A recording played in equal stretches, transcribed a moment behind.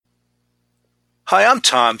Hi, I'm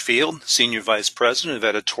Tom Field, Senior Vice President of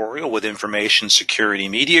Editorial with Information Security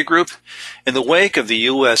Media Group. In the wake of the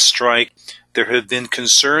U.S. strike, there have been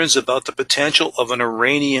concerns about the potential of an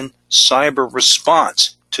Iranian cyber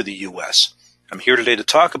response to the U.S. I'm here today to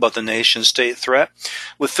talk about the nation-state threat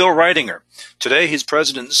with Phil Reitinger. Today, he's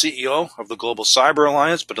President and CEO of the Global Cyber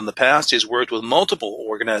Alliance, but in the past, he's worked with multiple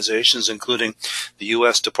organizations, including the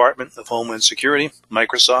U.S. Department of Homeland Security,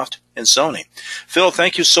 Microsoft, and Sony. Phil,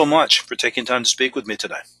 thank you so much for taking time to speak with me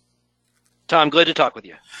today. Tom, glad to talk with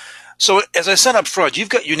you. So, as I said up front, you've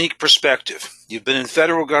got unique perspective. You've been in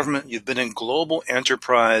federal government, you've been in global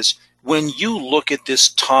enterprise. When you look at this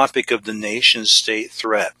topic of the nation-state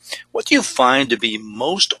threat, what do you find to be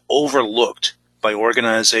most overlooked by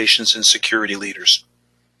organizations and security leaders?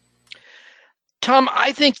 Tom,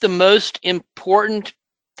 I think the most important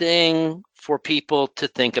thing for people to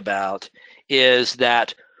think about is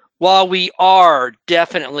that while we are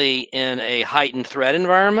definitely in a heightened threat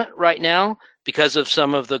environment right now because of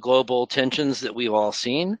some of the global tensions that we've all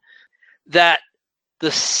seen, that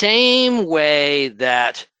the same way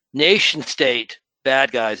that nation-state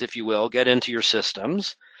bad guys, if you will, get into your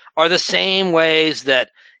systems are the same ways that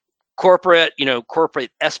corporate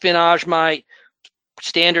espionage might,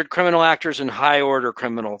 standard criminal actors and high order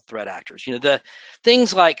criminal threat actors. The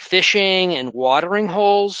things like phishing and watering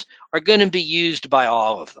holes are going to be used by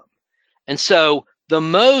all of them. And so the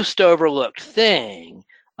most overlooked thing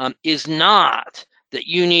is not that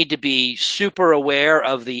you need to be super aware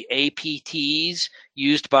of the APTs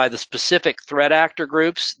used by the specific threat actor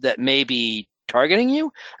groups that may be targeting you.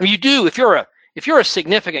 I mean, you do, if you're a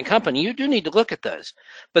significant company, you do need to look at those,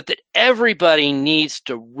 but that everybody needs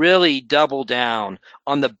to really double down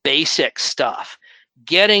on the basic stuff,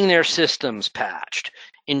 getting their systems patched,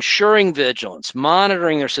 ensuring vigilance,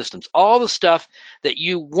 monitoring their systems, all the stuff that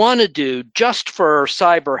you want to do just for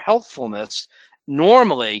cyber healthfulness.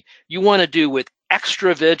 Normally, you want to do with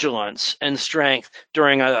extra vigilance and strength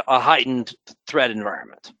during a heightened threat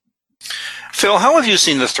environment. Phil, how have you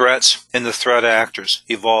seen the threats and the threat actors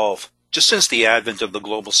evolve just since the advent of the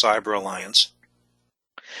Global Cyber Alliance?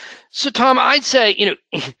 So, Tom, I'd say,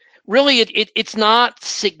 really it's not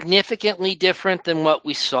significantly different than what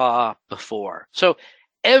we saw before. So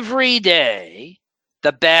every day,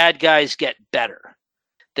 the bad guys get better.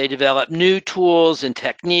 They develop new tools and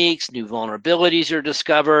techniques, new vulnerabilities are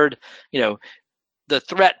discovered. The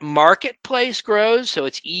threat marketplace grows, so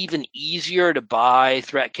it's even easier to buy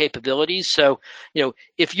threat capabilities. So,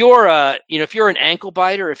 if you're an ankle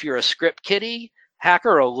biter, if you're a script kiddie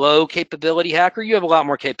hacker, a low capability hacker, you have a lot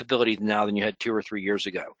more capability now than you had 2 or 3 years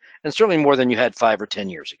ago, and certainly more than you had 5 or 10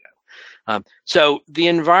 years ago. So the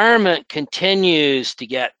environment continues to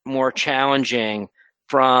get more challenging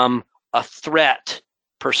from a threat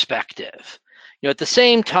perspective. At the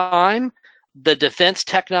same time, the defense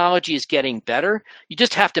technology is getting better. You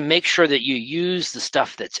just have to make sure that you use the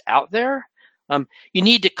stuff that's out there. You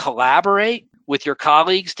need to collaborate with your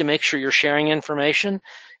colleagues to make sure you're sharing information.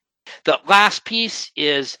 The last piece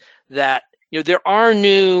is that there are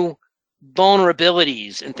new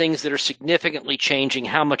vulnerabilities and things that are significantly changing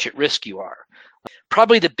how much at risk you are.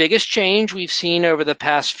 Probably the biggest change we've seen over the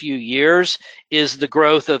past few years is the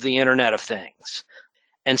growth of the Internet of Things.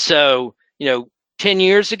 And so, 10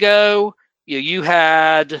 years ago, you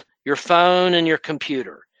had your phone and your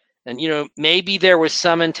computer, and maybe there was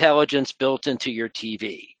some intelligence built into your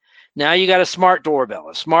TV. Now you got a smart doorbell,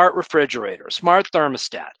 a smart refrigerator, a smart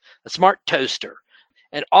thermostat, a smart toaster,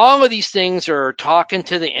 and all of these things are talking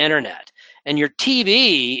to the internet. And your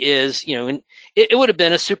TV is, it would have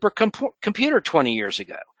been a supercomputer 20 years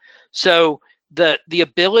ago. So the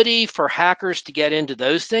ability for hackers to get into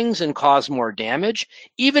those things and cause more damage,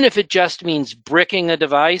 even if it just means bricking a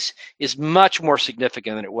device, is much more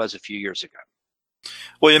significant than it was a few years ago.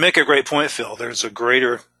 Well, you make a great point, Phil. There's a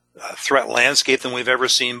greater threat landscape than we've ever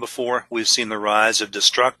seen before. We've seen the rise of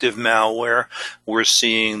destructive malware. We're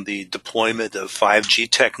seeing the deployment of 5G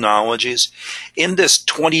technologies. In this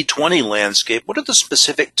 2020 landscape, what are the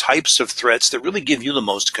specific types of threats that really give you the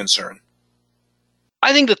most concern?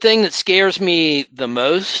 I think the thing that scares me the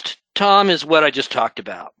most, Tom, is what I just talked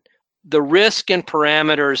about. The risk and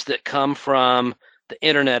parameters that come from the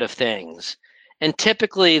Internet of Things, and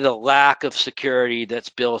typically the lack of security that's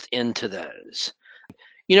built into those.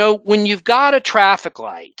 When you've got a traffic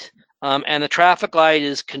light, and the traffic light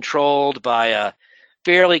is controlled by a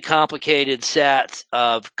fairly complicated set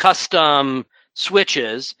of custom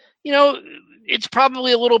switches, it's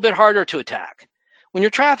probably a little bit harder to attack. When your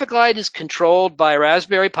traffic light is controlled by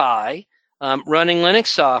Raspberry Pi, running Linux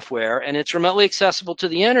software, and it's remotely accessible to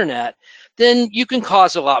the internet, then you can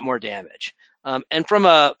cause a lot more damage. And from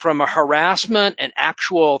a harassment and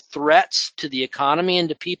actual threats to the economy and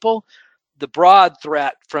to people, the broad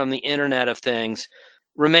threat from the Internet of Things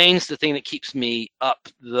remains the thing that keeps me up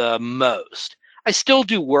the most. I still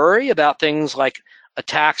do worry about things like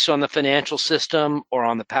attacks on the financial system or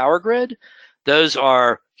on the power grid. Those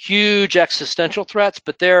are huge existential threats,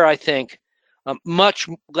 but they're, I think, much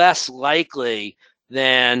less likely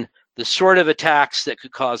than the sort of attacks that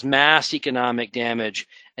could cause mass economic damage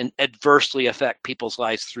and adversely affect people's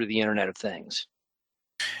lives through the Internet of Things.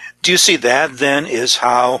 Do you see that then is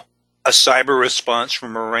how a cyber response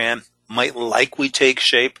from Iran might likely take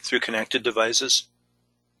shape through connected devices?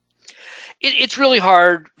 It's really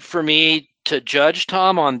hard for me to judge,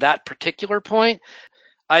 Tom, on that particular point.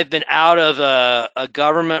 I've been out of a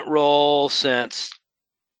government role since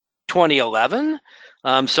 2011,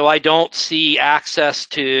 so I don't see access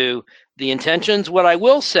to the intentions. What I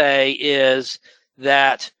will say is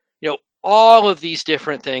that all of these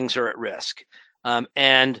different things are at risk,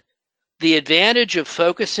 and the advantage of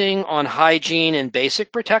focusing on hygiene and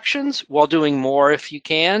basic protections while doing more if you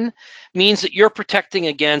can means that you're protecting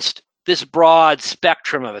against this broad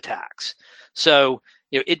spectrum of attacks. So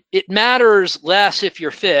it matters less if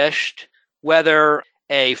you're phished, whether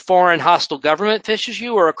a foreign hostile government phishes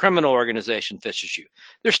you or a criminal organization phishes you.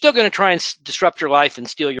 They're still going to try and disrupt your life and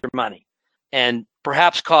steal your money and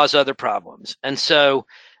perhaps cause other problems. And so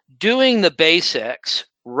doing the basics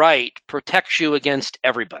right protects you against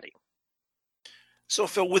everybody. So,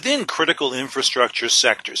 Phil, within critical infrastructure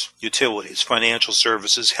sectors, utilities, financial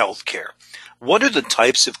services, healthcare, what are the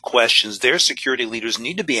types of questions their security leaders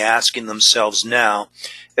need to be asking themselves now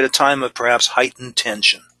at a time of perhaps heightened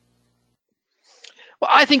tension?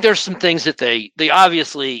 Well, I think there's some things that they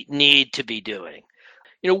obviously need to be doing.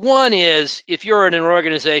 One is if you're in an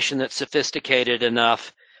organization that's sophisticated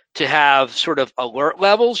enough to have sort of alert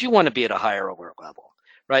levels, you want to be at a higher alert level,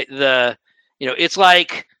 right? It's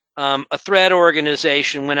like a threat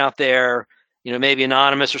organization went out there, maybe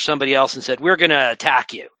anonymous or somebody else, and said, "We're going to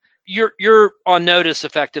attack you." You're on notice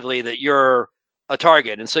effectively that you're a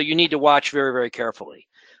target, and so you need to watch very, very carefully.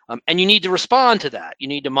 And you need to respond to that. You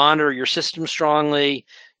need to monitor your system strongly.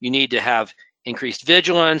 You need to have increased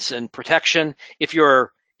vigilance and protection. If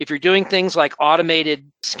you're doing things like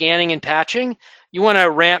automated scanning and patching, you want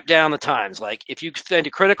to ramp down the times. Like if you find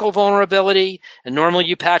a critical vulnerability and normally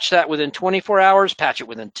you patch that within 24 hours, patch it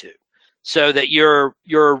within 2, so that your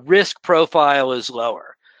risk profile is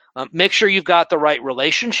lower. Make sure you've got the right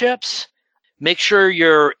relationships. Make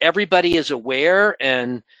sure everybody is aware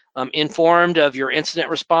and informed of your incident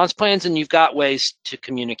response plans, and you've got ways to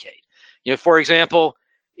communicate. For example,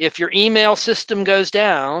 if your email system goes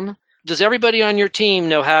down, does everybody on your team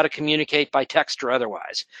know how to communicate by text or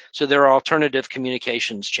otherwise? So there are alternative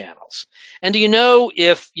communications channels. And do you know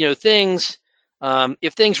if things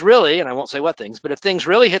really, and I won't say what things, but if things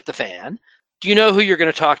really hit the fan, do you know who you're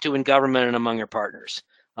going to talk to in government and among your partners?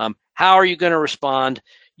 How are you going to respond?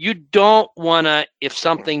 You don't want to, if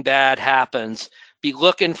something bad happens, be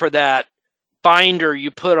looking for that binder you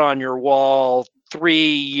put on your wall 3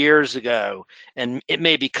 years ago, and it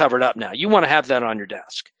may be covered up now. You want to have that on your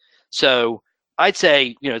desk. So I'd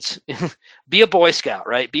say, it's be a Boy Scout,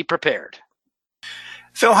 right? Be prepared.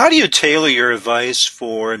 Phil, how do you tailor your advice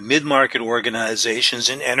for mid-market organizations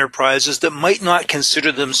and enterprises that might not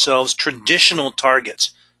consider themselves traditional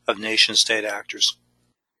targets of nation-state actors?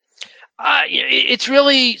 It's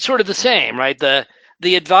really sort of the same, right?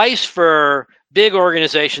 The advice for big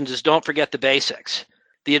organizations is don't forget the basics.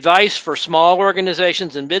 The advice for small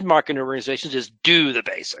organizations and mid-market organizations is do the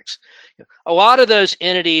basics. A lot of those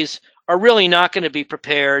entities are really not going to be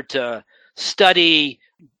prepared to study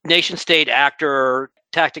nation-state actor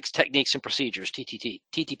tactics, techniques, and procedures,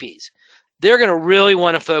 TTPs. They're going to really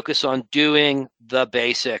want to focus on doing the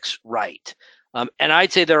basics right. And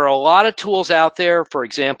I'd say there are a lot of tools out there. For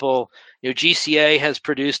example, GCA has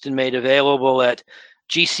produced and made available at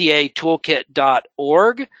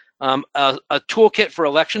gcatoolkit.org a toolkit for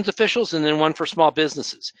elections officials and then one for small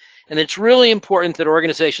businesses. And it's really important that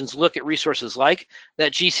organizations look at resources like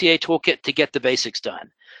that GCA toolkit to get the basics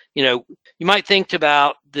done. You might think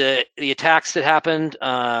about the attacks that happened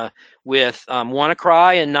with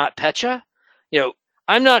WannaCry and NotPetya.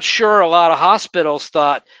 I'm not sure a lot of hospitals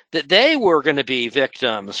thought that they were going to be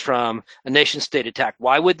victims from a nation-state attack.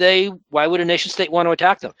 Why would a nation-state want to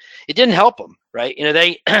attack them? It didn't help them, right?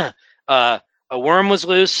 A worm was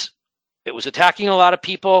loose. It was attacking a lot of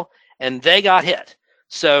people, and they got hit.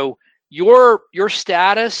 So your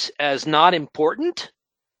status as not important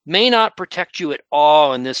may not protect you at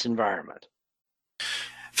all in this environment.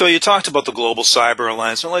 Phil, you talked about the Global Cyber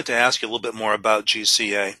Alliance. I'd like to ask you a little bit more about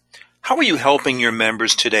GCA. How are you helping your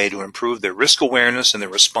members today to improve their risk awareness and their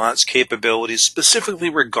response capabilities, specifically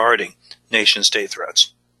regarding nation-state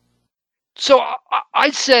threats? So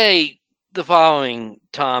I'd say the following,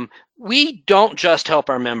 Tom. We don't just help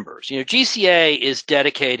our members. GCA is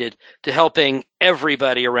dedicated to helping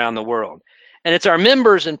everybody around the world. And it's our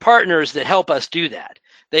members and partners that help us do that.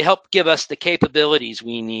 They help give us the capabilities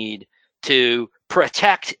we need to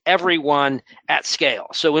protect everyone at scale.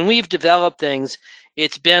 So when we've developed things,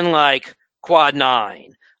 it's been like Quad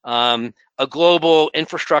 9, a global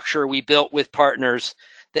infrastructure we built with partners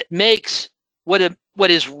that makes what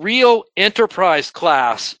is real enterprise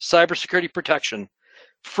class cybersecurity protection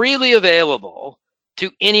freely available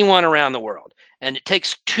to anyone around the world. And it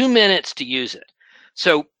takes 2 minutes to use it.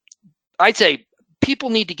 So I'd say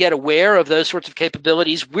people need to get aware of those sorts of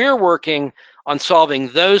capabilities. We're working on solving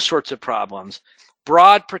those sorts of problems.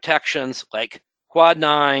 Broad protections like Quad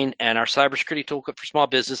 9 and our cybersecurity toolkit for small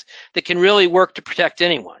business that can really work to protect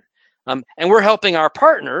anyone. And we're helping our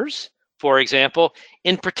partners, for example,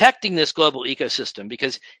 in protecting this global ecosystem,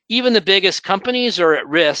 because even the biggest companies are at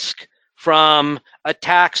risk from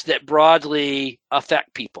attacks that broadly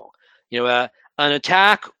affect people. An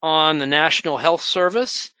attack on the National Health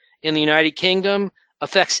Service in the United Kingdom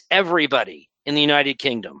affects everybody in the United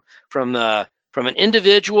Kingdom, from an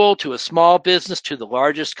individual to a small business to the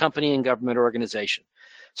largest company and government organization.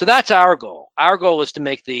 So that's our goal. Our goal is to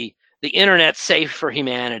make the internet safe for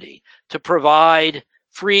humanity, to provide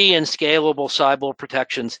free and scalable cyber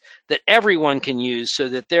protections that everyone can use so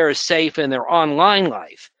that they're as safe in their online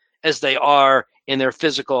life as they are in their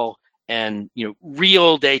physical and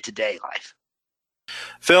real day-to-day life.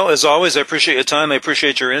 Phil, as always, I appreciate your time. I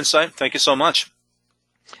appreciate your insight. Thank you so much.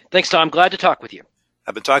 Thanks, Tom. Glad to talk with you.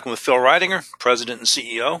 I've been talking with Phil Reidinger, President and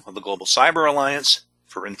CEO of the Global Cyber Alliance.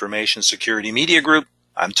 For Information Security Media Group,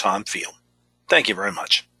 I'm Tom Field. Thank you very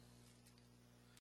much.